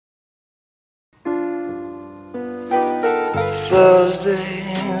Thursday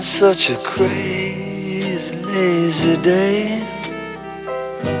is such a crazy, lazy day.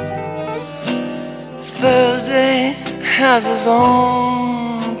 Thursday has its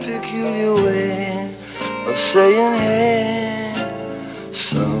own peculiar way of saying hey.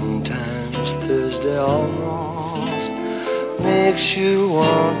 Sometimes Thursday almost makes you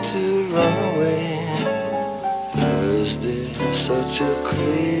want to run away. Thursday, such a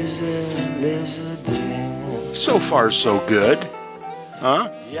crazy, lazy day. So far, so good.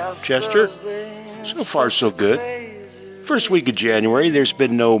 Huh, Chester? So far, so good. First week of January, there's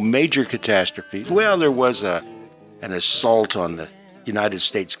been no major catastrophes. Well, there was an assault on the United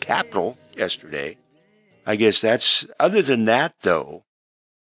States Capitol yesterday. I guess that's, other than that, though,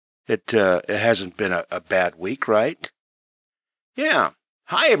 it hasn't been a bad week, right? Yeah.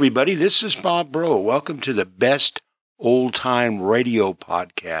 Hi, everybody. This is Bob Bro. Welcome to the best old-time radio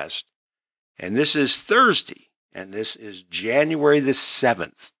podcast. And this is Thursday, and this is January the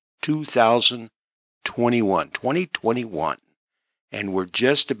 7th, 2021. And we're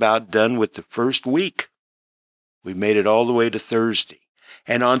just about done with the first week. We made it all the way to Thursday.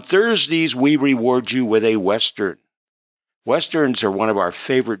 And on Thursdays, we reward you with a Western. Westerns are one of our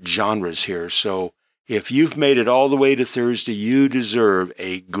favorite genres here, so if you've made it all the way to Thursday, you deserve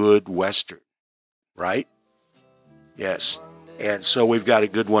a good Western, right? Yes. And so we've got a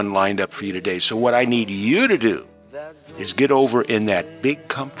good one lined up for you today. So what I need you to do is get over in that big,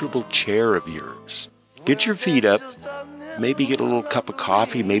 comfortable chair of yours. Get your feet up, maybe get a little cup of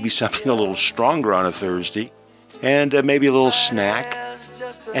coffee, maybe something a little stronger on a Thursday, and maybe a little snack.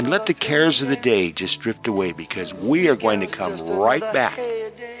 And let the cares of the day just drift away, because we are going to come right back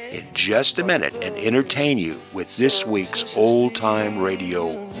in just a minute and entertain you with this week's old-time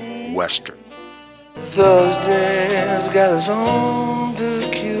radio Western. Thursday's got its own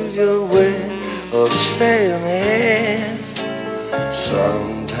peculiar way of saying it.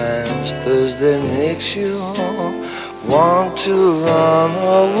 Sometimes Thursday makes you want to run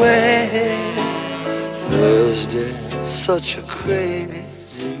away. Thursday, such a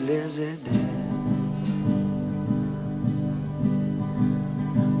crazy, lazy day.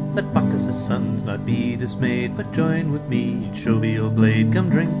 Let Bacchus' sons not be dismayed, but join with me in jovial blade. Come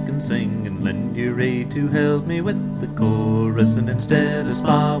drink and sing and lend your aid to help me with the chorus. And instead of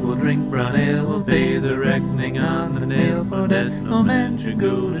spa we'll drink brown ale, we'll pay the reckoning on the nail. For that no man should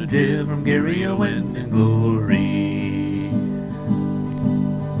go to jail from Gary Owen in glory.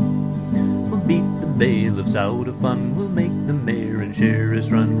 We'll beat the bailiffs out of fun, we'll make the mayor and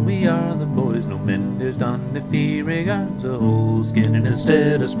sheriffs run. We are the boys, no mender's done, if he regards a whole skin. And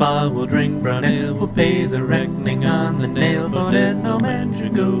instead of spa we'll drink brown ale, we'll pay the reckoning on the nail. For that no man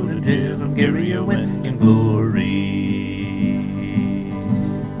should go to jail from Gary Owen in glory.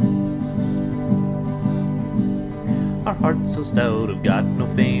 Our hearts so stout have got no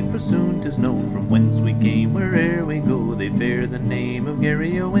fame, for soon 'tis known from whence we came. Where'er we go they fear the name of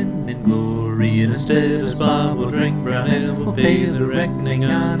Gary Owen in glory. And instead of spa we'll drink brown ale, we'll pay the reckoning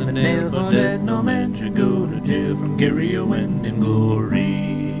on the nail. For that no man should go to jail from Gary Owen in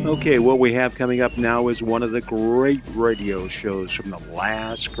glory. Okay, what we have coming up now is one of the great radio shows from the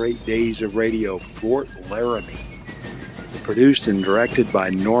last great days of radio, Fort Laramie. Produced and directed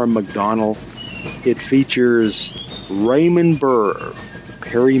by Norm Macdonald. It features Raymond Burr,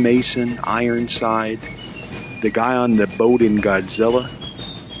 Perry Mason, Ironside, the guy on the boat in Godzilla,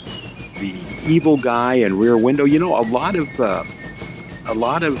 the evil guy in Rear Window. You know, a lot of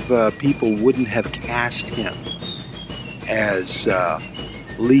people wouldn't have cast him as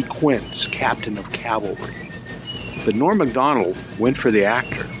Lee Quince, Captain of Cavalry. But Norm Macdonald went for the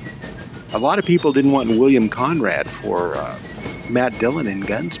actor. A lot of people didn't want William Conrad for Matt Dillon in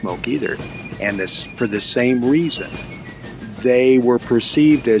Gunsmoke either. And this for the same reason. They were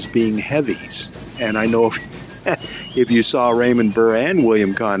perceived as being heavies. And I know if you saw Raymond Burr and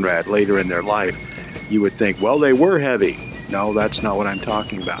William Conrad later in their life, you would think, well, they were heavy. No, that's not what I'm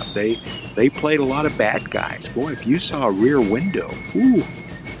talking about. They played a lot of bad guys. Boy, if you saw Rear Window, ooh,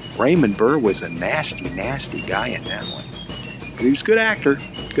 Raymond Burr was a nasty, nasty guy in that one. But he was a good actor.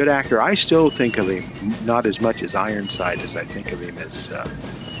 Good actor. I still think of him not as much as Ironside as I think of him as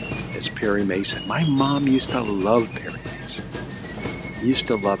Perry Mason. My mom used to love Perry Mason. Used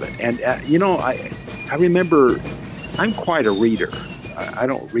to love it. And, I remember, I'm quite a reader. I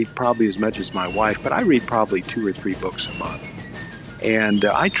don't read probably as much as my wife, but I read probably 2 or 3 books a month. And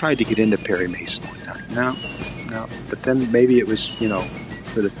I tried to get into Perry Mason one time. No. But then maybe it was,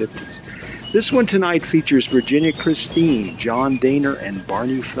 for the 50s. This one tonight features Virginia Christine, John Daner, and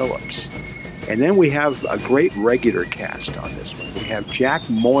Barney Phillips. And then we have a great regular cast on this one. We have Jack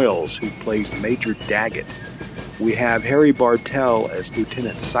Moyles, who plays Major Daggett. We have Harry Bartell as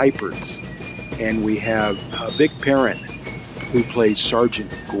Lieutenant Seipertz, and we have Vic Perrin, who plays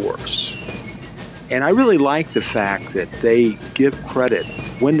Sergeant Gorse. And I really like the fact that they give credit,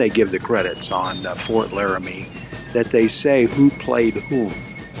 when they give the credits on Fort Laramie, that they say who played whom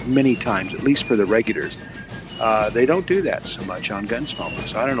many times, at least for the regulars. They don't do that so much on Gunsmoke.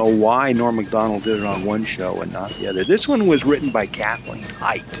 So I don't know why Norm Macdonald did it on one show and not the other. This one was written by Kathleen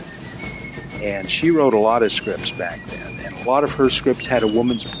Hite, and she wrote a lot of scripts back then, and a lot of her scripts had a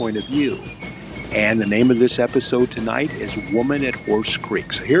woman's point of view. And the name of this episode tonight is Woman at Horse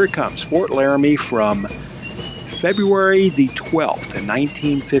Creek. So here it comes, Fort Laramie from February the 12th in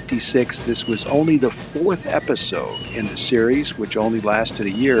 1956. This was only the 4th episode in the series, which only lasted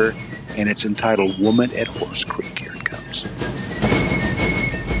a year, and it's entitled Woman at Horse Creek. Here it comes.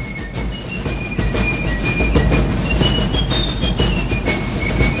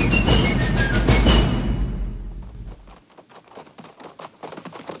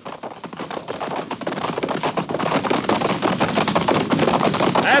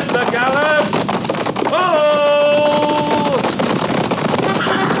 At the gallop! Oh!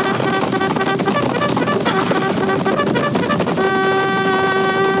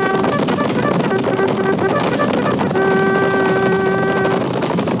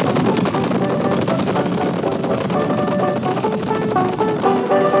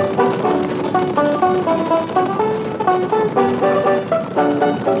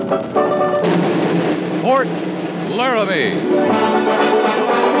 Fort Laramie.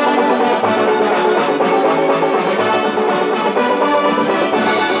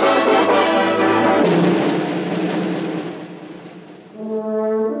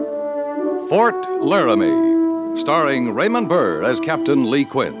 Fort Laramie, starring Raymond Burr as Captain Lee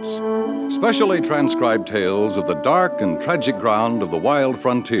Quince. Specially transcribed tales of the dark and tragic ground of the wild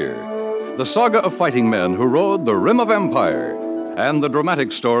frontier, the saga of fighting men who rode the rim of empire, and the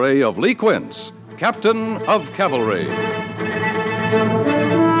dramatic story of Lee Quince, Captain of Cavalry.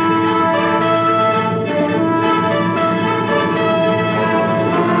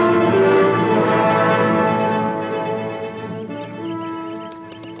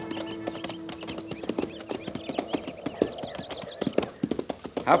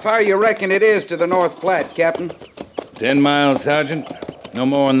 How far you reckon it is to the North Platte, Captain? 10 miles, Sergeant. No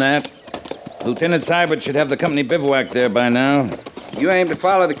more than that. Lieutenant Seibert should have the company bivouac there by now. You aim to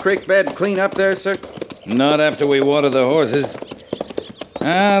follow the creek bed clean up there, sir? Not after we water the horses.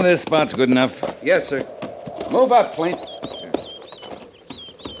 This spot's good enough. Yes, sir. Move up, Flint.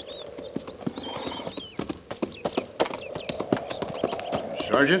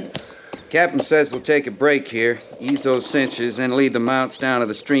 Sergeant? Captain says we'll take a break here, ease those cinches, and lead the mounts down to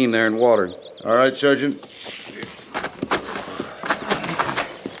the stream there and water. All right, Sergeant.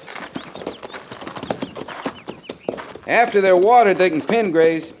 After they're watered, they can pen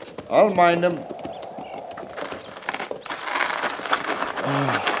graze. I'll mind them.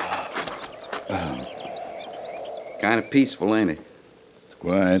 Kind of peaceful, ain't it? It's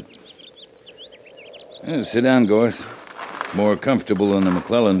quiet. Sit down, Gorse. More comfortable than the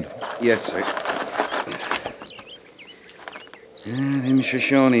McClelland. Yes, sir. Them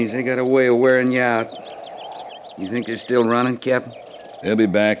Shoshones, they got a way of wearing you out. You think they're still running, Captain? They'll be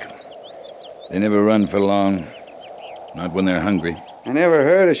back. They never run for long. Not when they're hungry. I never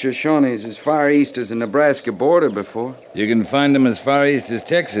heard of Shoshones as far east as the Nebraska border before. You can find them as far east as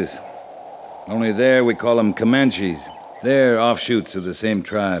Texas. Only there we call them Comanches. They're offshoots of the same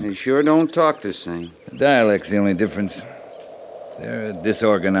tribe. They sure don't talk the same. The dialect's the only difference. They're a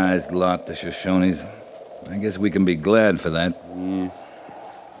disorganized lot, the Shoshones. I guess we can be glad for that. Yeah.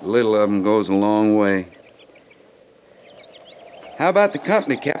 Little of them goes a long way. How about the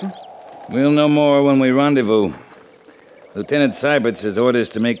company, Captain? We'll know more when we rendezvous. Lieutenant Seibert's has orders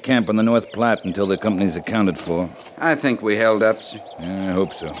to make camp on the North Platte until the company's accounted for. I think we held up, sir. Yeah, I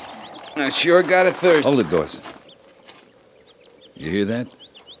hope so. I sure got a thirst. Hold it, Gorse. You hear that?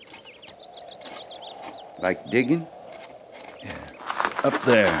 Like digging? Up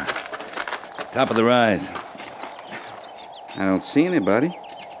there. Top of the rise. I don't see anybody.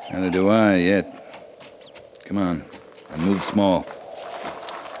 Neither do I yet. Come on. And move small.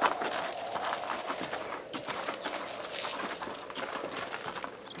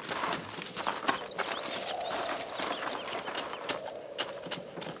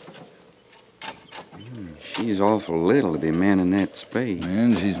 She's awful little to be manning that spade.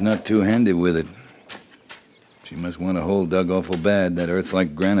 And she's not too handy with it. She must want a hole dug awful bad. That earth's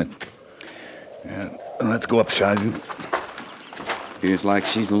like granite. Yeah, let's go up, Shazu. Feels like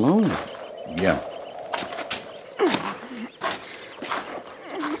she's alone. Yeah.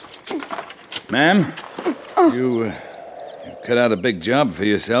 Ma'am? You cut out a big job for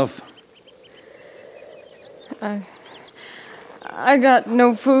yourself. I got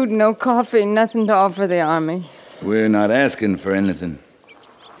no food, no coffee, nothing to offer the army. We're not asking for anything.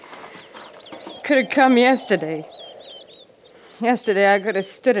 Could have come yesterday. Yesterday I could have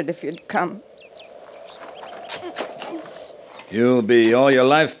stood it if you'd come. You'll be all your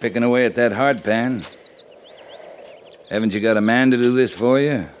life picking away at that hard pan. Haven't you got a man to do this for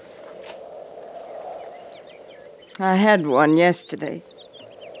you? I had one yesterday.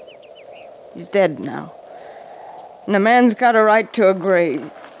 He's dead now. And a man's got a right to a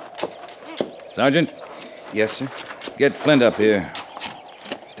grave. Sergeant, Yes, sir. get Flint up here.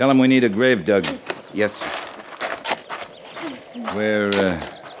 Tell him we need a grave dug. Yes, sir.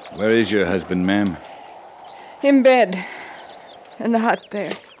 Where is your husband, ma'am? In bed. In the hut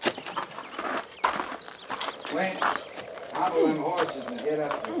there. Wait. Hobble them horses and get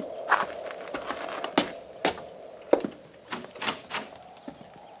up there.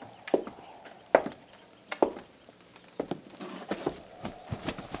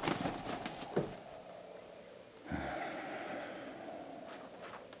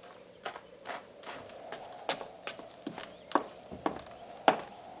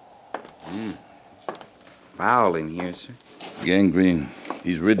 Foul in here, sir. Gangrene.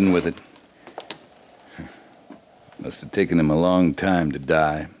 He's ridden with it. Must have taken him a long time to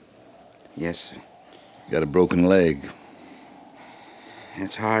die. Yes, sir. Got a broken leg.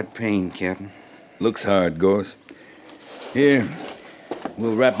 That's hard pain, Captain. Looks hard, Gorse. Here,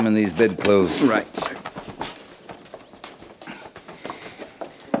 we'll wrap him in these bedclothes. Right, sir.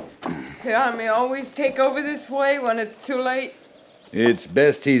 The army always take over this way when it's too late. It's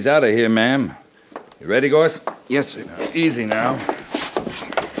best he's out of here, ma'am. You ready, Gorse? Yes, sir. Easy now.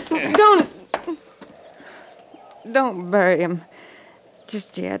 Don't bury him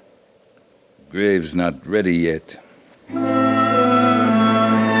just yet. Grave's not ready yet.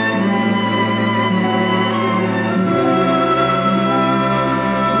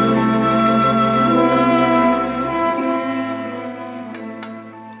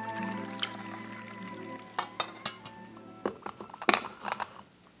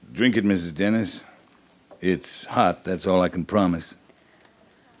 Drink it, Mrs. Dennis. It's hot, that's all I can promise.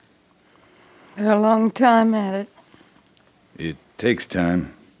 Been a long time at it. It takes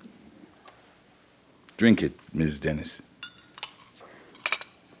time. Drink it, Miss Dennis.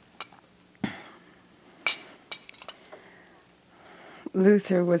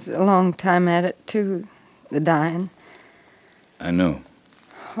 Luther was a long time at it, too, the dying. I know.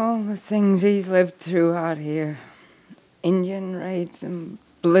 All the things he's lived through out here. Indian raids and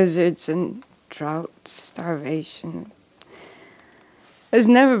blizzards and drought, starvation. There's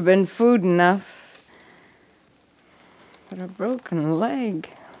never been food enough. But a broken leg.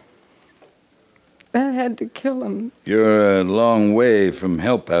 That had to kill him. You're a long way from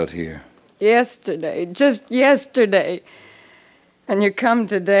help out here. Yesterday, just yesterday. And you come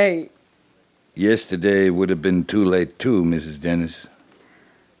today. Yesterday would have been too late, too, Mrs. Dennis.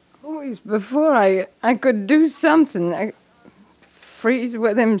 Always before I could do something. I freeze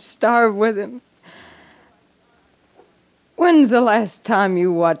with him, starve with him. When's the last time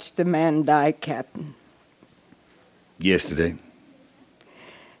you watched a man die, Captain? Yesterday.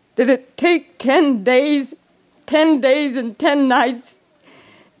 Did it take 10 days? 10 days and 10 nights?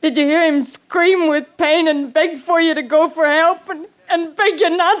 Did you hear him scream with pain and beg for you to go for help and beg you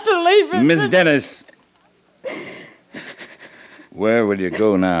not to leave him? Miss Dennis! Where will you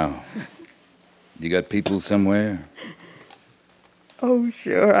go now? You got people somewhere? Oh,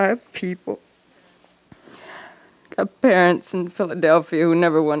 sure, I have people. Got parents in Philadelphia who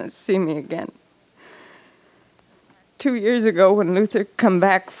never want to see me again. 2 years ago, when Luther come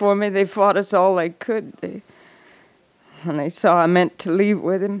back for me, they fought us all they could. When they saw I meant to leave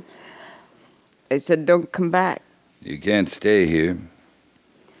with him, they said, don't come back. You can't stay here.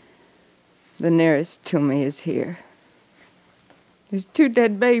 The nearest to me is here. There's 2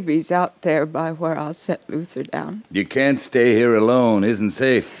 dead babies out there by where I'll set Luther down. You can't stay here alone. Isn't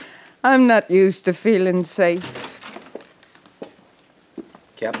safe. I'm not used to feeling safe.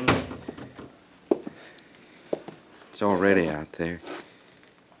 Captain? It's already out there.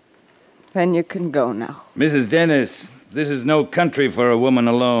 Then you can go now. Mrs. Dennis, this is no country for a woman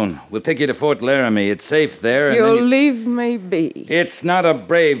alone. We'll take you to Fort Laramie. It's safe there. And You'll leave me be. It's not a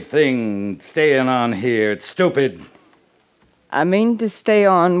brave thing staying on here. It's stupid. I mean to stay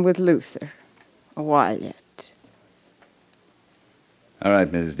on with Luther a while yet. All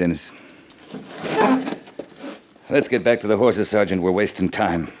right, Mrs. Dennis. Let's get back to the horses, Sergeant. We're wasting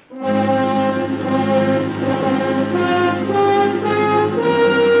time.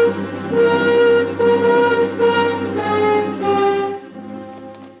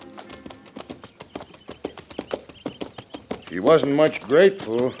 wasn't much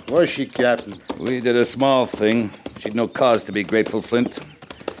grateful, was she, Captain? We did a small thing. She'd no cause to be grateful, Flint.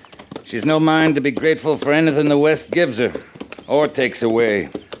 She's no mind to be grateful for anything the West gives her or takes away.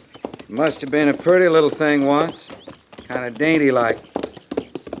 Must have been a pretty little thing once. Kind of dainty-like.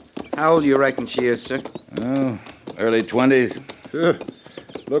 How old you reckon she is, sir? Oh, early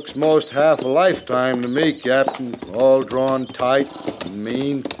 20s. Looks most half a lifetime to me, Captain. All drawn tight and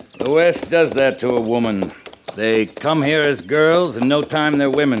mean. The West does that to a woman. They come here as girls, and no time they're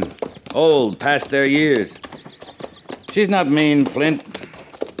women. Old, past their years. She's not mean, Flint.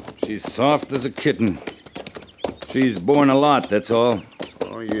 She's soft as a kitten. She's borne a lot, that's all.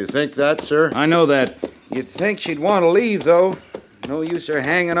 Oh, you think that, sir? I know that. You'd think she'd want to leave, though. No use her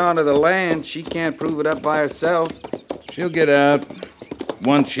hanging on to the land. She can't prove it up by herself. She'll get out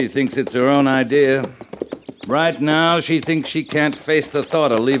once she thinks it's her own idea. Right now, she thinks she can't face the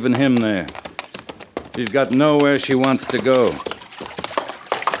thought of leaving him there. She's got nowhere she wants to go.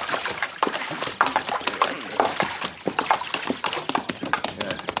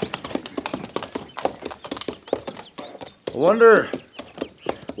 Wonder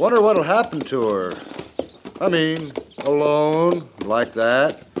what'll happen to her. I mean, alone, like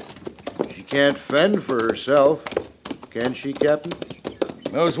that. She can't fend for herself, can she, Captain?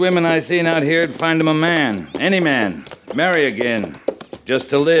 Those women I seen out here'd find him a man, any man, marry again, just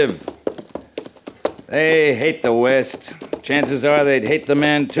to live. They hate the West. Chances are they'd hate the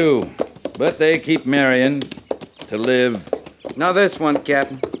man, too. But they keep marrying to live. Now this one,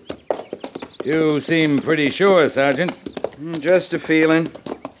 Captain. You seem pretty sure, Sergeant. Just a feeling.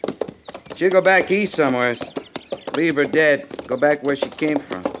 She'll go back east somewhere. Leave her dead. Go back where she came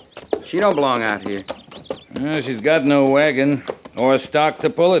from. She don't belong out here. She's got no wagon or stock to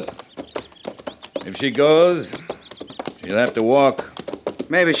pull it. If she goes, she'll have to walk.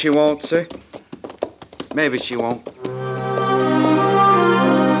 Maybe she won't, sir. Maybe she won't.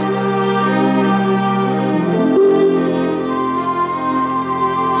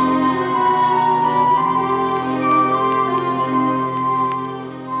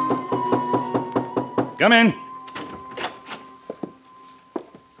 Come in.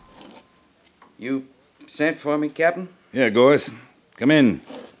 You sent for me, Captain? Yeah, Gorse. Come in.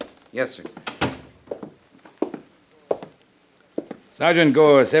 Yes, sir. Sergeant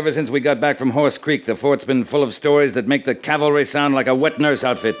Gorse, ever since we got back from Horse Creek, the fort's been full of stories that make the cavalry sound like a wet nurse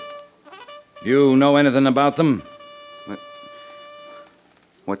outfit. You know anything about them?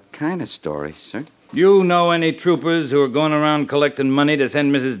 What kind of stories, sir? You know any troopers who are going around collecting money to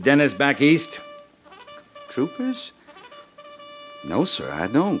send Mrs. Dennis back east? Troopers? No, sir, I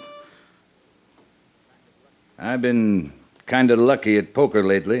don't. I've been kind of lucky at poker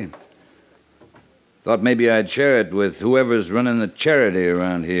lately. Thought maybe I'd share it with whoever's running the charity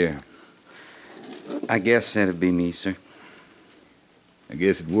around here. I guess that'd be me, sir. I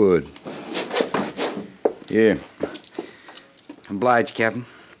guess it would. Here. Obliged, Captain.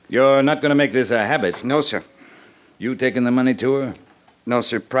 You're not going to make this a habit? No, sir. You taking the money to her? No,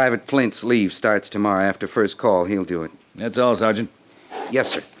 sir. Private Flint's leave starts tomorrow after first call. He'll do it. That's all, Sergeant.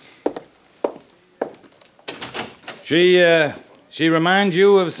 Yes, sir. She reminds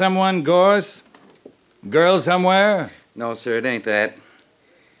you of someone, Gorse? Girl somewhere? No, sir, it ain't that.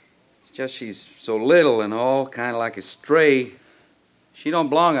 It's just she's so little and all, kind of like a stray. She don't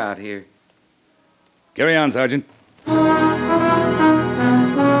belong out here. Carry on, Sergeant.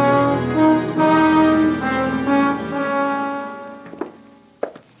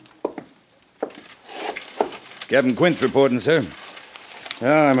 Captain Quince reporting, sir.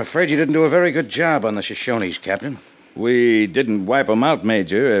 I'm afraid you didn't do a very good job on the Shoshones, Captain. We didn't wipe 'em out,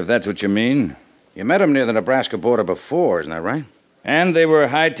 Major, if that's what you mean. You met 'em near the Nebraska border before, isn't that right? And they were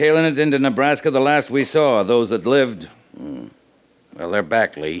hightailing it into Nebraska the last we saw, those that lived. Well, they're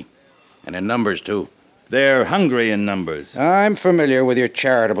back, Lee. And in numbers, too. They're hungry in numbers. I'm familiar with your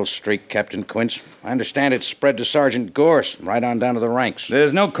charitable streak, Captain Quince. I understand it's spread to Sergeant Gorse, right on down to the ranks.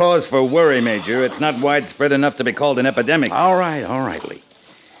 There's no cause for worry, Major. It's not widespread enough to be called an epidemic. All right, Lee.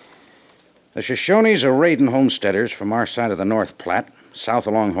 The Shoshones are raiding homesteaders from our side of the North Platte, south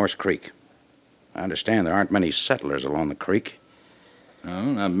along Horse Creek. I understand there aren't many settlers along the creek. No,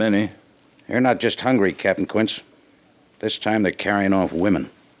 not many. They're not just hungry, Captain Quince. This time they're carrying off women.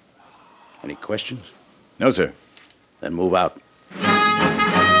 Any questions? No, sir. Then move out.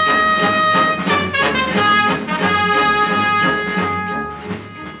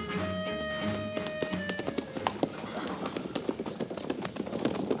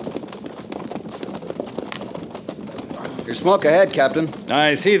 There's smoke ahead, Captain.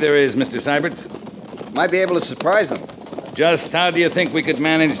 I see there is, Mr. Syberts. Might be able to surprise them. Just how do you think we could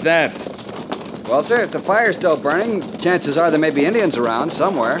manage that? Well, sir, if the fire's still burning, chances are there may be Indians around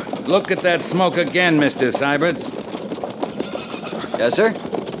somewhere. Look at that smoke again, Mr. Syberts. Yes, sir?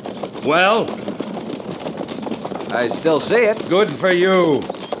 Well? I still see it. Good for you.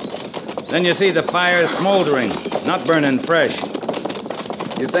 Then you see the fire smoldering, not burning fresh.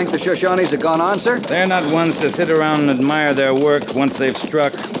 You think the Shoshones have gone on, sir? They're not ones to sit around and admire their work once they've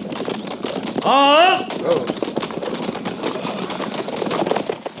struck. Oh!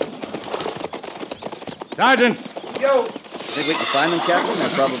 Sergeant! Yo! Think we can find them, Captain? They're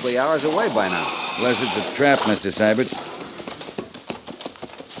probably hours away by now. Unless it's a trap, Mr. Syberts.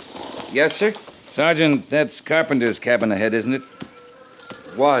 Yes, sir? Sergeant, that's Carpenter's cabin ahead, isn't it?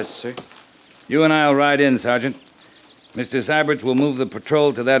 Was, sir. You and I'll ride in, Sergeant. Mr. Syberts will move the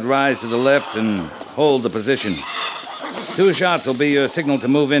patrol to that rise to the left and hold the position. 2 shots will be your signal to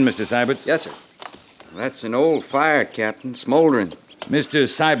move in, Mr. Syberts. Yes, sir. That's an old fire, Captain, smoldering. Mr.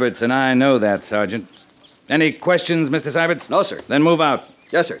 Syberts and I know that, Sergeant. Any questions, Mr. Syberts? No, sir. Then move out.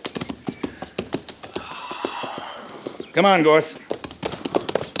 Yes, sir. Come on, Gorse.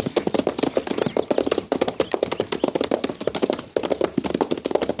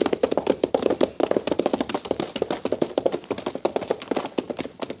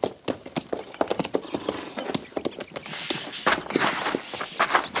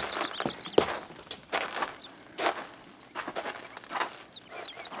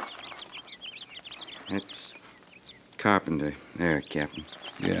 That's Carpenter. There, Captain.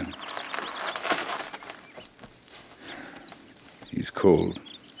 Yeah. He's cold.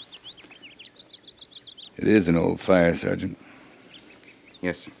 It is an old fire, Sergeant.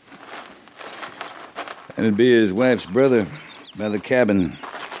 Yes, sir. And it'd be his wife's brother by the cabin.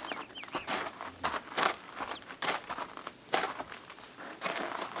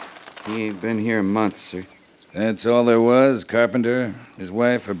 He ain't been here months, sir. That's all there was? Carpenter, his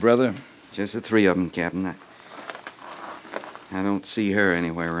wife, her brother? Just the 3 of them, Captain. I don't see her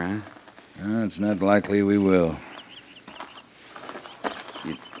anywhere around. It's not likely we will.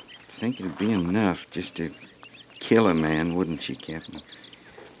 You'd think it'd be enough just to kill a man, wouldn't you, Captain?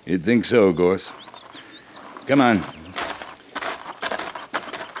 You'd think so, Gorse. Come on.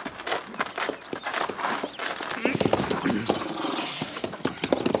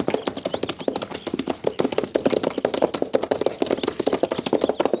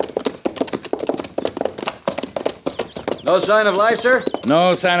 No sign of life, sir?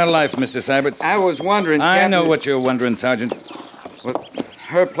 No sign of life, Mr. Syberts. I was wondering, I Captain... know what you're wondering, Sergeant. Well,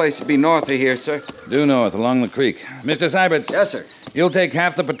 her place would be north of here, sir. Due north, along the creek. Mr. Syberts. Yes, sir. You'll take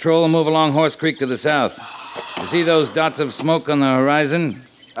half the patrol and move along Horse Creek to the south. You see those dots of smoke on the horizon?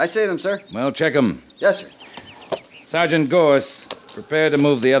 I see them, sir. Well, check them. Yes, sir. Sergeant Gorse, prepare to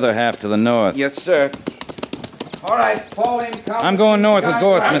move the other half to the north. Yes, sir. All right, fall in. I'm going north with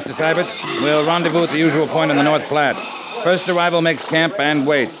Gorse, Mr. Syberts. We'll rendezvous at the usual point in the North Platte. First arrival makes camp and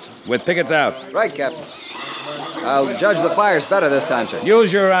waits, with pickets out. Right, Captain. I'll judge the fires better this time, sir.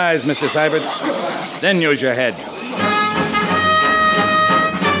 Use your eyes, Mr. Syberts. Then use your head.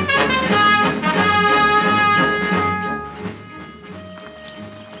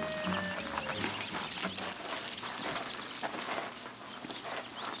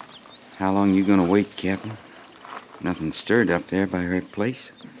 How long you gonna wait, Captain? Nothing stirred up there by her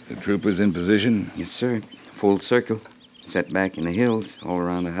place. The troopers in position? Yes, sir. Full circle. Set back in the hills, all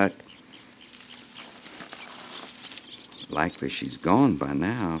around the hut. Likely she's gone by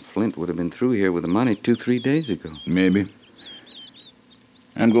now. Flint would have been through here with the money 2-3 days ago. Maybe.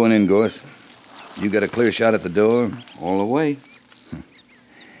 I'm going in, Gorse. You got a clear shot at the door? All the way.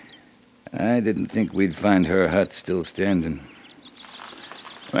 I didn't think we'd find her hut still standing.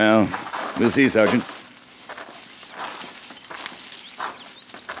 Well, we'll see, Sergeant.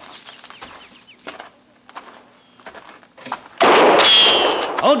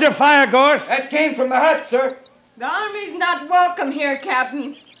 Hold your fire, Gorse! That came from the hut, sir. The Army's not welcome here,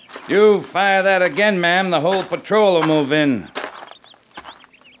 Captain. You fire that again, ma'am, the whole patrol will move in.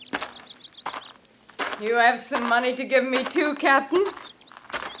 You have some money to give me too, Captain?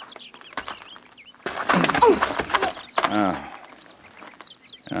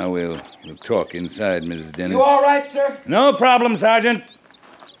 We'll talk inside, Mrs. Dennis. You all right, sir? No problem, Sergeant.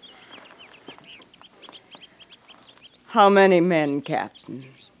 How many men, Captain?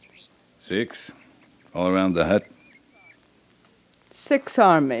 6, all around the hut. 6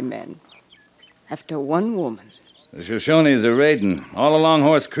 Army men, after 1 woman. The Shoshones are raiding all along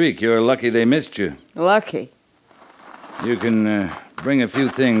Horse Creek. You're lucky they missed you. Lucky. You can bring a few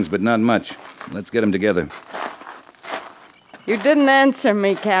things, but not much. Let's get them together. You didn't answer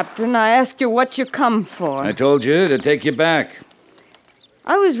me, Captain. I asked you what you come for. I told you to take you back.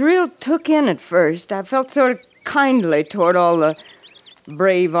 I was real took in at first. I felt sort of kindly toward all the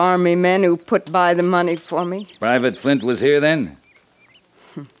brave army men who put by the money for me. Private Flint was here then?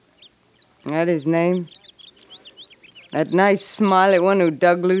 That his name? That nice smiley one who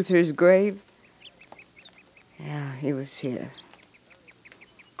dug Luther's grave? Yeah, he was here.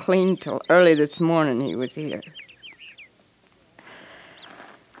 Clean till early this morning he was here.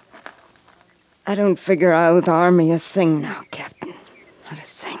 I don't figure I owe the army a thing now, Captain. Not a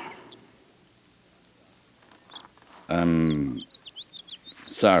thing. I'm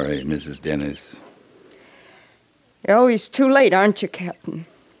sorry, Mrs. Dennis. You're always too late, aren't you, Captain?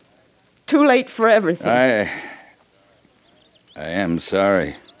 Too late for everything. I am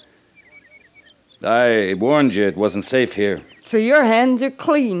sorry. I warned you it wasn't safe here. So your hands are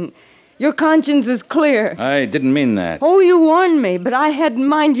clean. Your conscience is clear. I didn't mean that. Oh, you warned me, but I had in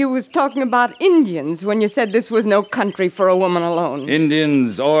mind you was talking about Indians when you said this was no country for a woman alone.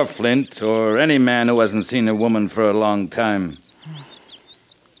 Indians or Flint or any man who hasn't seen a woman for a long time.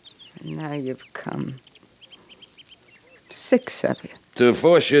 And now you've come. 6 of you. To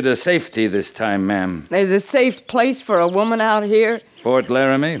force you to safety this time, ma'am. There's a safe place for a woman out here? Fort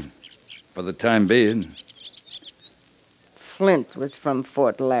Laramie, for the time being. Flint was from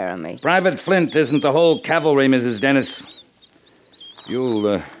Fort Laramie. Private Flint isn't the whole cavalry, Mrs. Dennis.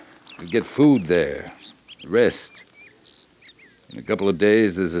 You'll get food there, rest. In a couple of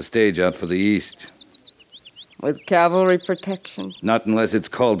days, there's a stage out for the east. With cavalry protection? Not unless it's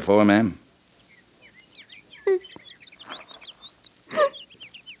called for, ma'am.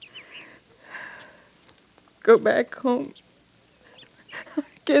 Go back home. I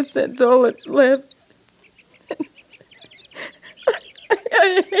guess that's all that's left.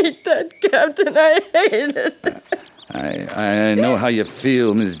 I hate that, Captain. I hate it. I know how you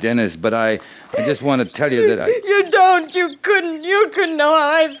feel, Miss Dennis, but I just want to tell you that I... You don't. You couldn't know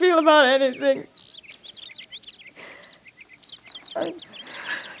how I feel about anything.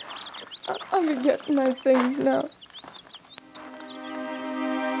 I'll be getting my things now.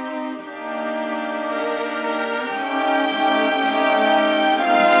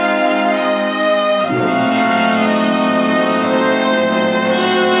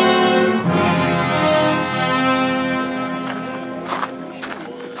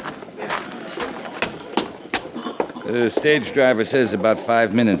 The stage driver says about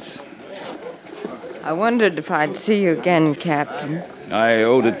 5 minutes. I wondered if I'd see you again, Captain. I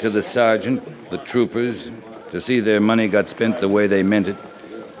owed it to the sergeant, the troopers, to see their money got spent the way they meant it.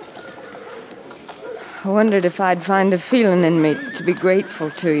 I wondered if I'd find a feeling in me to be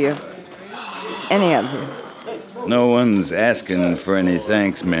grateful to you. Any of you. No one's asking for any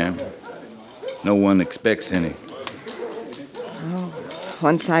thanks, ma'am. No one expects any. Oh,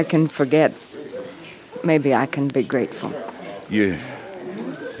 once I can forget, maybe I can be grateful. You're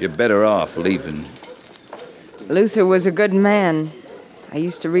better off leaving. Luther was a good man. I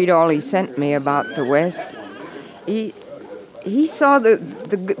used to read all he sent me about the West. He saw the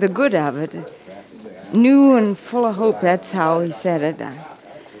good of it. New and full of hope, that's how he said it.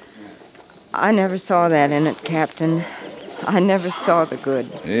 I never saw that in it, Captain. I never saw the good.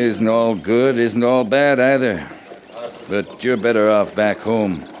 Isn't all good, isn't all bad either. But you're better off back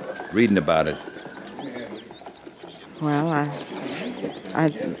home, reading about it. Well,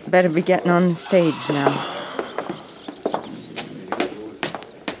 I'd better be getting on the stage now.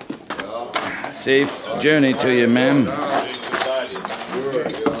 Safe journey to you, ma'am.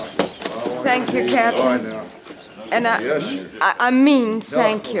 Thank you, Captain. And I mean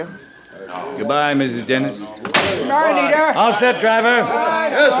thank you. Goodbye, Mrs. Dennis. Leader. All set, driver.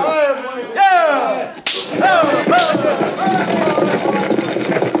 Yes,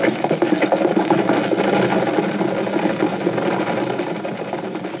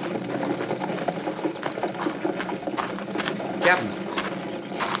 Captain,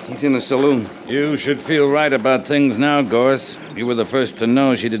 he's in the saloon. You should feel right about things now, Gorse. You were the first to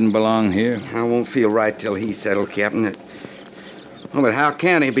know she didn't belong here. I won't feel right till he's settled, Captain. Oh, but how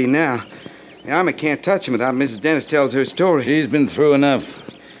can he be now? The army can't touch him without Mrs. Dennis tells her story. She's been through enough.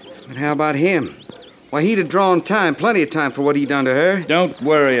 But how about him? Why, he'd have drawn time, plenty of time for what he done to her. Don't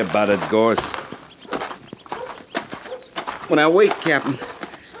worry about it, Gorse. Well, now, wait, Captain.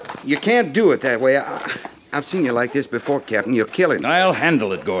 You can't do it that way. I've seen you like this before, Captain. You'll kill him. I'll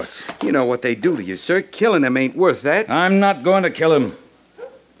handle it, Gorse. You know what they do to you, sir. Killing him ain't worth that. I'm not going to kill him,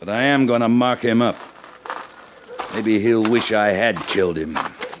 but I am going to mark him up. Maybe he'll wish I had killed him.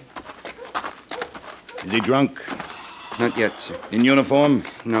 Is he drunk? Not yet, sir. In uniform?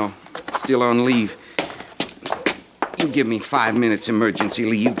 No. Still on leave. You give me 5 minutes emergency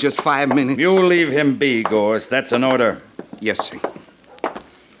leave. Just 5 minutes. You leave him be, Gorse. That's an order. Yes, sir.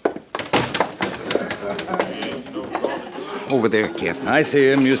 Over there, Captain. I see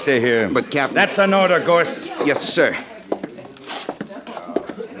him. You stay here. But, Captain... That's an order, Gorse. Yes, sir.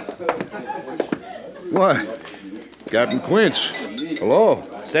 Why, Captain Quince. Hello.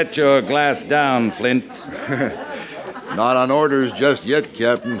 Set your glass down, Flint. Not on orders just yet,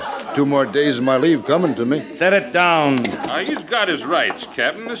 Captain. 2 more days of my leave coming to me. Set it down. He's got his rights,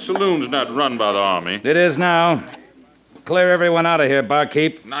 Captain. This saloon's not run by the Army. It is now. Clear everyone out of here,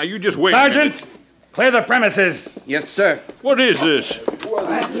 barkeep. Now, you just wait. Sergeant, clear the premises. Yes, sir. What is this?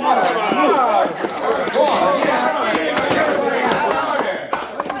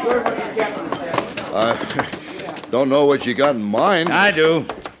 I don't know what you got in mind. I do.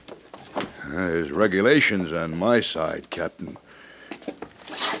 There's regulations on my side, Captain.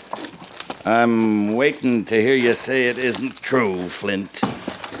 I'm waiting to hear you say it isn't true, Flint.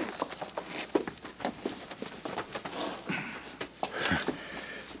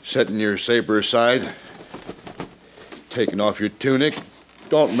 Setting your saber aside, taking off your tunic,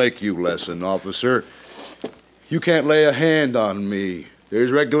 don't make you less an officer. You can't lay a hand on me.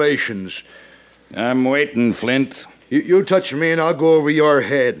 There's regulations. I'm waiting, Flint. You touch me and I'll go over your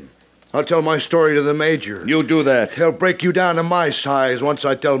head. I'll tell my story to the major. You do that. He'll break you down to my size once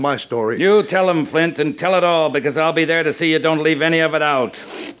I tell my story. You tell him, Flint, and tell it all, because I'll be there to see you don't leave any of it out.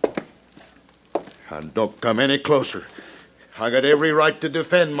 And don't come any closer. I got every right to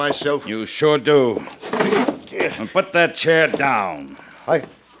defend myself. You sure do. And put that chair down.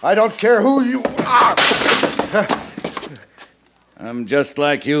 I don't care who you are. I'm just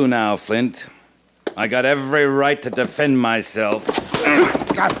like you now, Flint. I got every right to defend myself.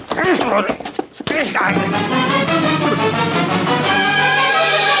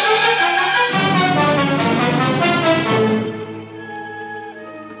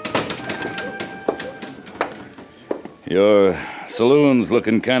 Your saloon's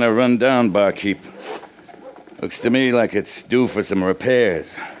looking kind of run down, barkeep. Looks to me like it's due for some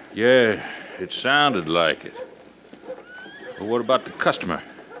repairs. Yeah, it sounded like it. But what about the customer?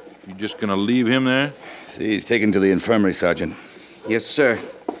 You just gonna leave him there? See, he's taken to the infirmary, Sergeant. Yes, sir.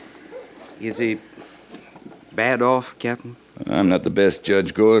 Is he bad off, Captain? I'm not the best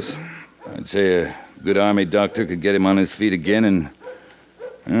judge, Gorse. I'd say a good Army doctor could get him on his feet again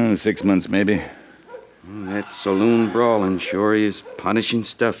in 6 months, maybe. That saloon brawling sure is punishing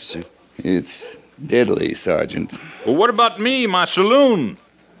stuff, sir. It's deadly, Sergeant. Well, what about me, my saloon?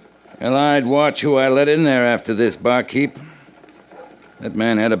 Well, I'd watch who I let in there after this, barkeep. That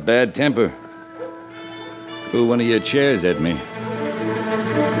man had a bad temper. Threw one of your chairs at me.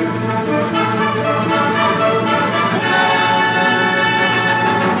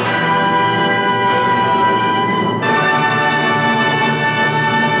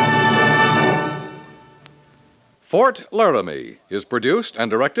 Fort Laramie is produced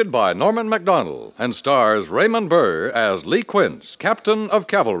and directed by Norman Macdonald and stars Raymond Burr as Lee Quince, Captain of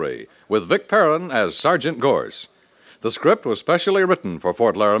Cavalry, with Vic Perrin as Sergeant Gorse. The script was specially written for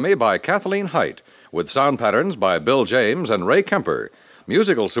Fort Laramie by Kathleen Height, with sound patterns by Bill James and Ray Kemper,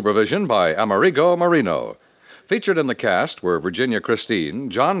 musical supervision by Amerigo Marino. Featured in the cast were Virginia Christine,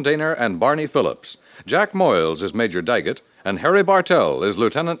 John Daner, and Barney Phillips. Jack Moyles is Major Daggett, and Harry Bartell is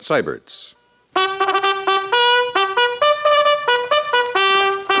Lieutenant Seiberts.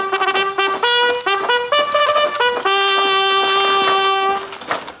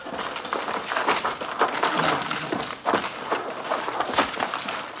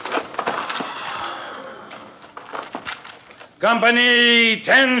 Company,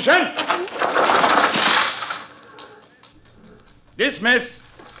 tension! Dismiss.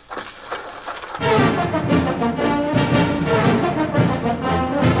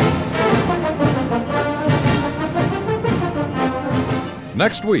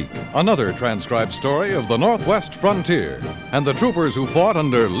 Next week, another transcribed story of the Northwest frontier and the troopers who fought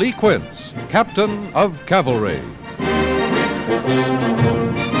under Lee Quince, Captain of Cavalry.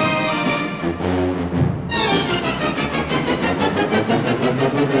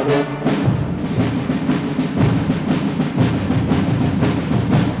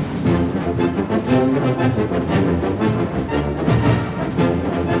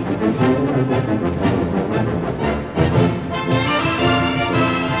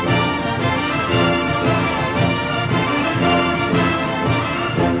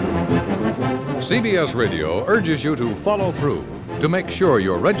 CBS Radio urges you to follow through to make sure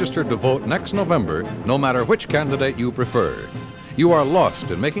you're registered to vote next November, no matter which candidate you prefer. You are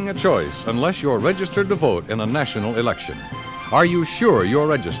lost in making a choice unless you're registered to vote in a national election. Are you sure you're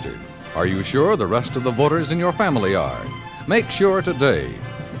registered? Are you sure the rest of the voters in your family are? Make sure today.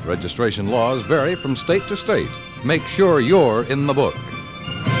 Registration laws vary from state to state. Make sure you're in the book.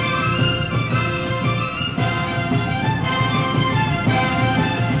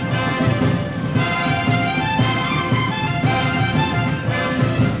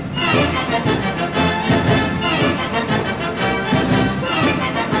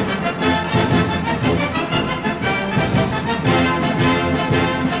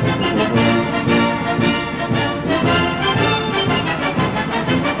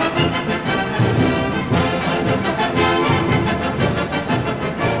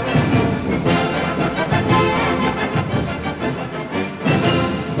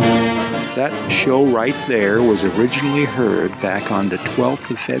 that show right there was originally heard back on the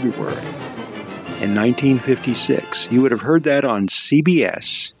 12th of February in 1956. You would have heard that on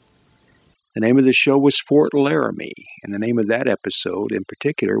CBS. The name of the show was Fort Laramie, and the name of that episode in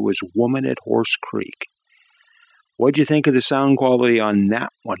particular was Woman at Horse Creek. What'd you think of the sound quality on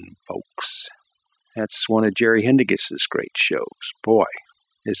that one, folks? That's one of Jerry Hendigis's great shows. Boy,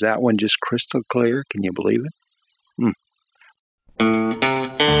 is that one just crystal clear? Can you believe it?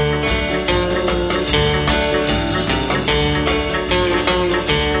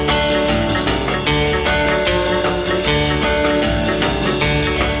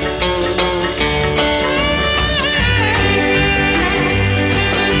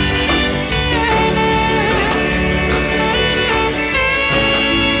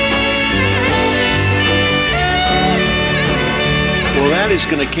 Is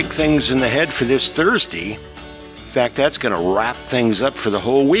going to kick things in the head for this Thursday. In fact, that's going to wrap things up for the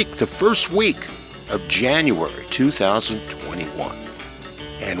whole week, the first week of January 2021.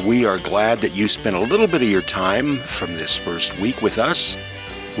 And we are glad that you spent a little bit of your time from this first week with us.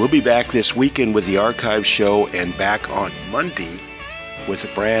 We'll be back this weekend with the archive show and back on Monday with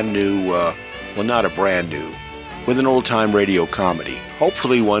a brand new, not a brand new, with an old-time radio comedy.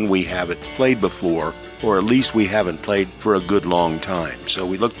 Hopefully one we haven't played before, or at least we haven't played for a good long time. So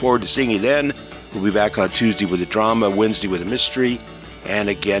we look forward to seeing you then. We'll be back on Tuesday with a drama, Wednesday with a mystery, and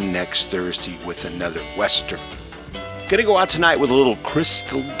again next Thursday with another Western. Gonna go out tonight with a little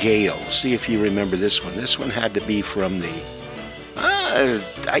Crystal Gale. See if you remember this one. This one had to be from the,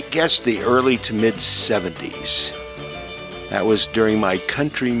 I guess the early to mid-70s. That was during my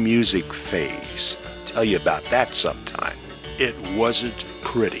country music phase. Tell you about that sometime. It wasn't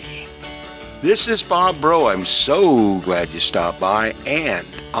pretty. This is Bob Bro. I'm so glad you stopped by, and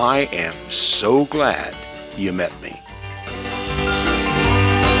I am so glad you met me.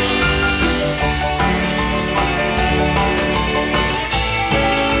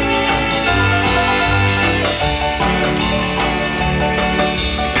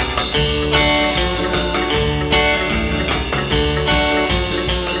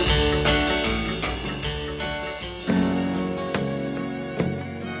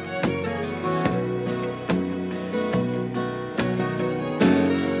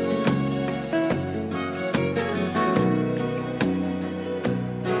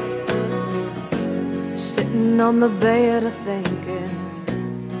 On the bed of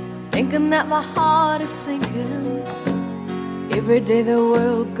thinking that my heart is sinking. Every day the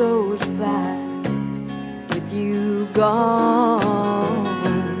world goes by with you gone.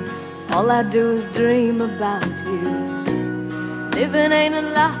 All I do is dream about you. Living ain't a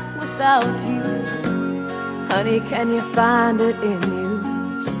life without you. Honey, can you find it in you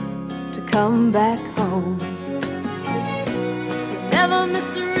to come back home? You never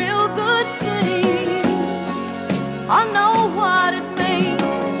miss a real good thing. I know what it means.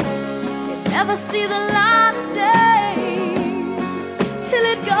 You never see the light of day till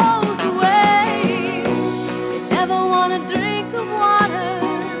it goes away. You never want a drink of water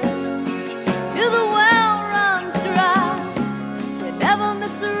till the well runs dry. You never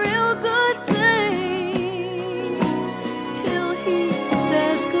miss a real good thing till he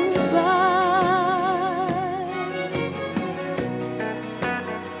says goodbye.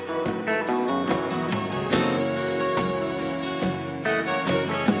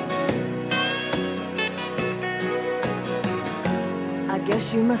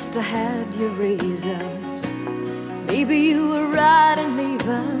 Guess you must have had your reasons. Maybe you were right in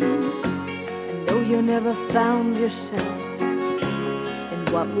leaving. And though you never found yourself in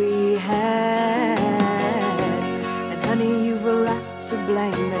what we had, and honey, you've a right to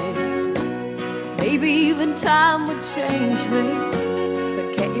blame me. Maybe even time would change me.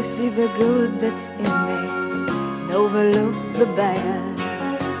 But can't you see the good that's in me and overlook the bad?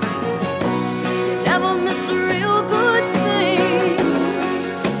 You never miss a real good thing.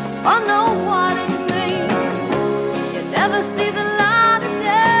 I know what it means. You never see the light of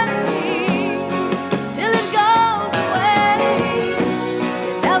day till it goes away.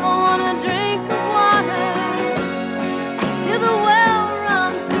 You never want a drink of water till the well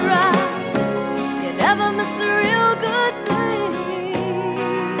runs dry. You never miss a real good thing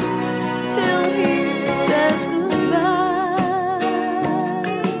till he says goodbye.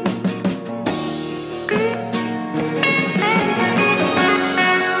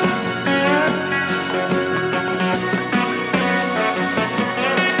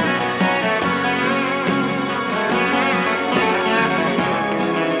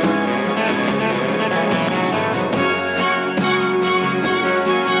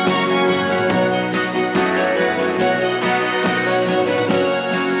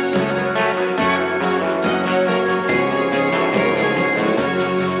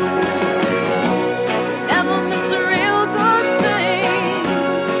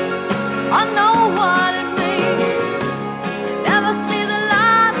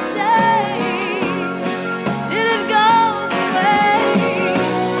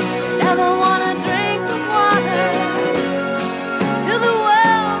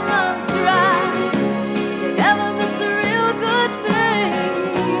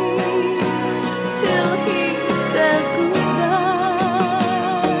 says goodbye.